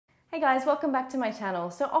Hey guys, welcome back to my channel.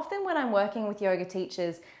 So often when I'm working with yoga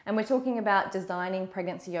teachers and we're talking about designing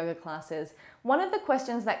pregnancy yoga classes, one of the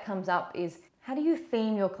questions that comes up is, how do you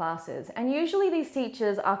theme your classes? And usually these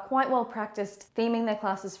teachers are quite well practiced theming their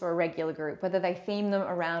classes for a regular group, whether they theme them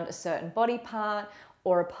around a certain body part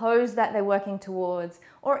or a pose that they're working towards,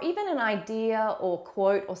 or even an idea or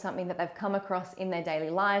quote or something that they've come across in their daily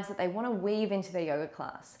lives that they want to weave into their yoga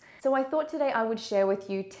class. So I thought today I would share with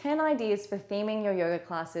you 10 ideas for theming your yoga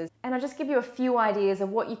classes, and I'll just give you a few ideas of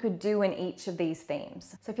what you could do in each of these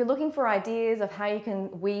themes. So if you're looking for ideas of how you can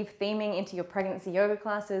weave theming into your pregnancy yoga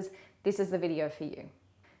classes, this is the video for you.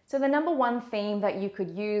 So the number one theme that you could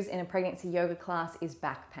use in a pregnancy yoga class is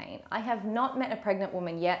back pain. I have not met a pregnant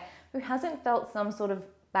woman yet who hasn't felt some sort of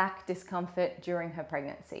back discomfort during her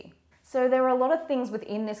pregnancy. So there are a lot of things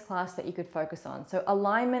within this class that you could focus on. So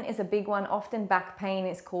alignment is a big one. Often back pain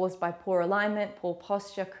is caused by poor alignment, poor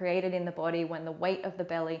posture created in the body when the weight of the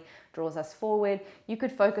belly draws us forward. You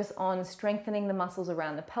could focus on strengthening the muscles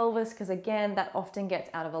around the pelvis because again, that often gets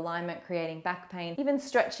out of alignment, creating back pain. Even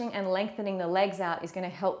stretching and lengthening the legs out is going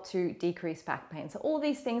to help to decrease back pain. So all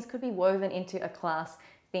these things could be woven into a class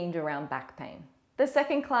themed around back pain. The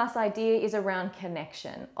second class idea is around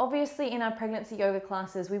connection. Obviously in our pregnancy yoga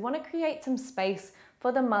classes, we want to create some space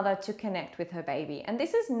for the mother to connect with her baby. And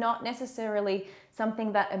this is not necessarily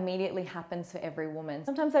something that immediately happens for every woman.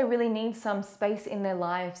 Sometimes they really need some space in their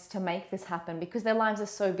lives to make this happen because their lives are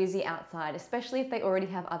so busy outside, especially if they already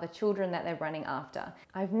have other children that they're running after.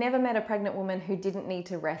 I've never met a pregnant woman who didn't need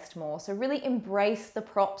to rest more. So really embrace the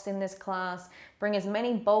props in this class. Bring as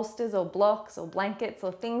many bolsters or blocks or blankets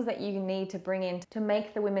or things that you need to bring in to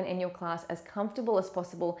make the women in your class as comfortable as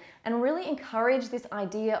possible, and really encourage this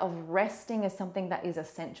idea of resting as something that is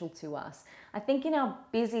essential to us. I think in our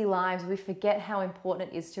busy lives, we forget how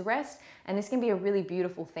important it is to rest, and this can be a really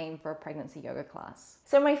beautiful theme for a pregnancy yoga class.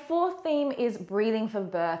 So my fourth theme is breathing for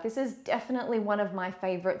birth. This is definitely one of my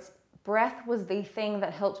favorites. Breath was the thing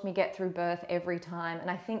that helped me get through birth every time. And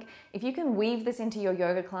I think if you can weave this into your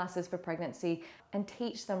yoga classes for pregnancy and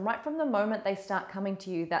teach them right from the moment they start coming to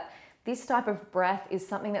you that this type of breath is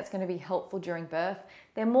something that's going to be helpful during birth,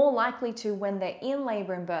 they're more likely to, when they're in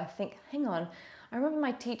labor and birth, think, hang on, I remember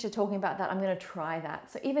my teacher talking about that, I'm going to try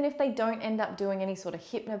that. So even if they don't end up doing any sort of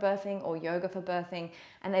hypnobirthing or yoga for birthing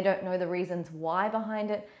and they don't know the reasons why behind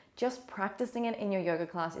it, just practicing it in your yoga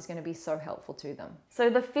class is going to be so helpful to them. So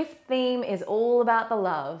the fifth theme is all about the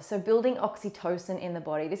love. So building oxytocin in the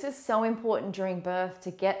body. This is so important during birth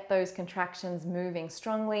to get those contractions moving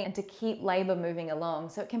strongly and to keep labor moving along.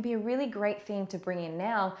 So it can be a really great theme to bring in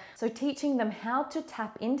now. So teaching them how to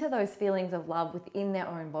tap into those feelings of love within their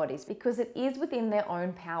own bodies, because it is within their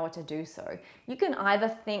own power to do so. You can either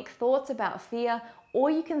think thoughts about fear, or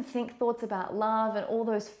you can think thoughts about love and all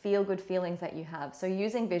those feel-good feelings that you have. So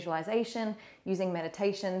using visualization, using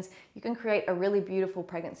meditations, you can create a really beautiful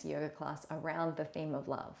pregnancy yoga class around the theme of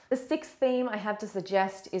love. The sixth theme I have to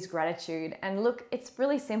suggest is gratitude. And look, it's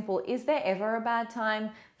really simple. Is there ever a bad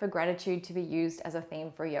time for gratitude to be used as a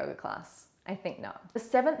theme for a yoga class? I think not. The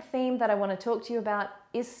seventh theme that I want to talk to you about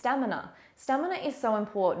is stamina. Stamina is so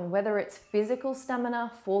important, whether it's physical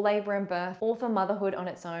stamina for labor and birth or for motherhood on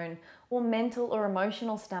its own, or mental or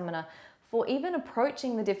emotional stamina for even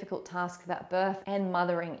approaching the difficult task that birth and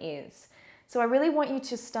mothering is. So I really want you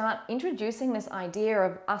to start introducing this idea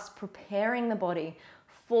of us preparing the body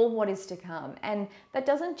for what is to come. And that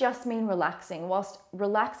doesn't just mean relaxing. Whilst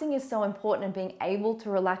relaxing is so important and being able to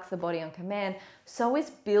relax the body on command, so is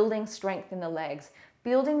building strength in the legs,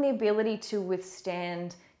 building the ability to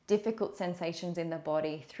withstand difficult sensations in the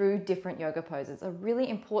body through different yoga poses. A really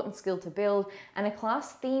important skill to build, and a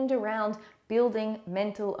class themed around building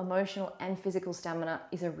mental, emotional, and physical stamina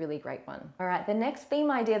is a really great one. All right, the next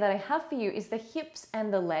theme idea that I have for you is the hips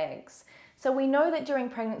and the legs. So we know that during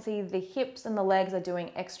pregnancy, the hips and the legs are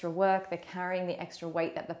doing extra work. They're carrying the extra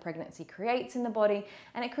weight that the pregnancy creates in the body,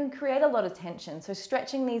 and it can create a lot of tension. So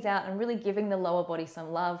stretching these out and really giving the lower body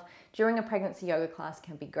some love during a pregnancy yoga class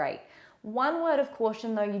can be great. One word of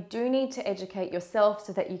caution though, you do need to educate yourself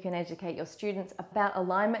so that you can educate your students about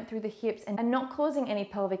alignment through the hips and not causing any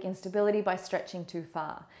pelvic instability by stretching too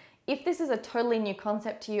far. If this is a totally new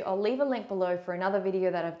concept to you, I'll leave a link below for another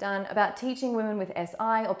video that I've done about teaching women with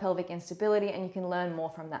SI or pelvic instability, and you can learn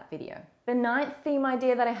more from that video. The ninth theme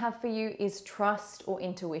idea that I have for you is trust or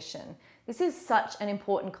intuition. This is such an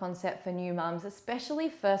important concept for new mums, especially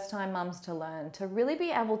first-time mums, to learn, to really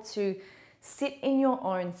be able to sit in your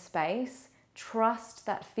own space, trust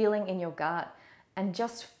that feeling in your gut, and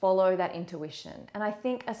just follow that intuition. And I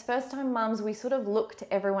think as first-time mums, we sort of look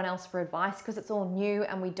to everyone else for advice because it's all new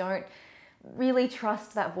and we don't really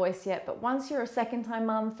trust that voice yet, but once you're a second-time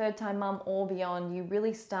mum, third-time mum, or beyond, you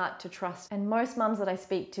really start to trust. And most mums that I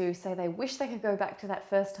speak to say they wish they could go back to that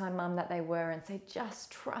first-time mum that they were and say,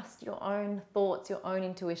 just trust your own thoughts, your own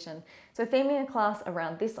intuition. So theming a class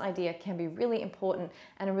around this idea can be really important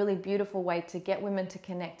and a really beautiful way to get women to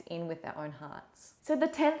connect in with their own hearts. So the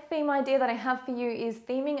 10th theme idea that I have for you is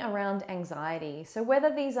theming around anxiety. So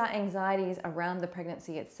whether these are anxieties around the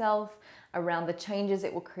pregnancy itself, around the changes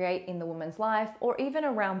it will create in the woman's life, or even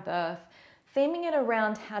around birth, theming it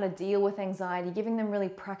around how to deal with anxiety, giving them really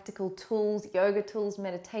practical tools, yoga tools,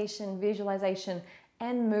 meditation, visualization,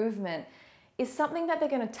 and movement is something that they're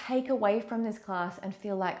going to take away from this class and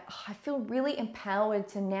feel like, oh, I feel really empowered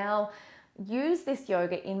to now use this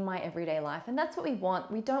yoga in my everyday life. And that's what we want.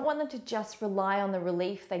 We don't want them to just rely on the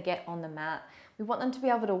relief they get on the mat. We want them to be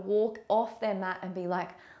able to walk off their mat and be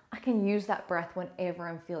like, I can use that breath whenever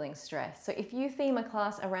I'm feeling stressed. So if you theme a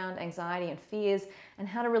class around anxiety and fears and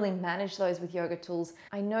how to really manage those with yoga tools,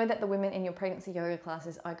 I know that the women in your pregnancy yoga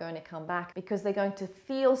classes are going to come back because they're going to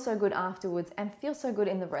feel so good afterwards and feel so good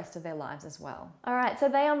in the rest of their lives as well. All right, so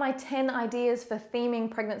they are my 10 ideas for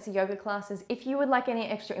theming pregnancy yoga classes. If you would like any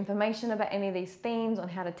extra information about any of these themes, on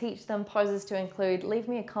how to teach them, poses to include, leave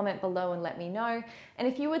me a comment below and let me know. And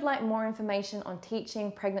if you would like more information on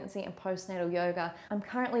teaching pregnancy and postnatal yoga, I'm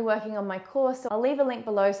currently working on my course, so I'll leave a link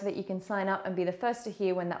below so that you can sign up and be the first to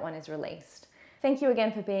hear when that one is released. Thank you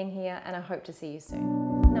again for being here, and I hope to see you soon.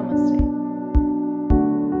 Namaste.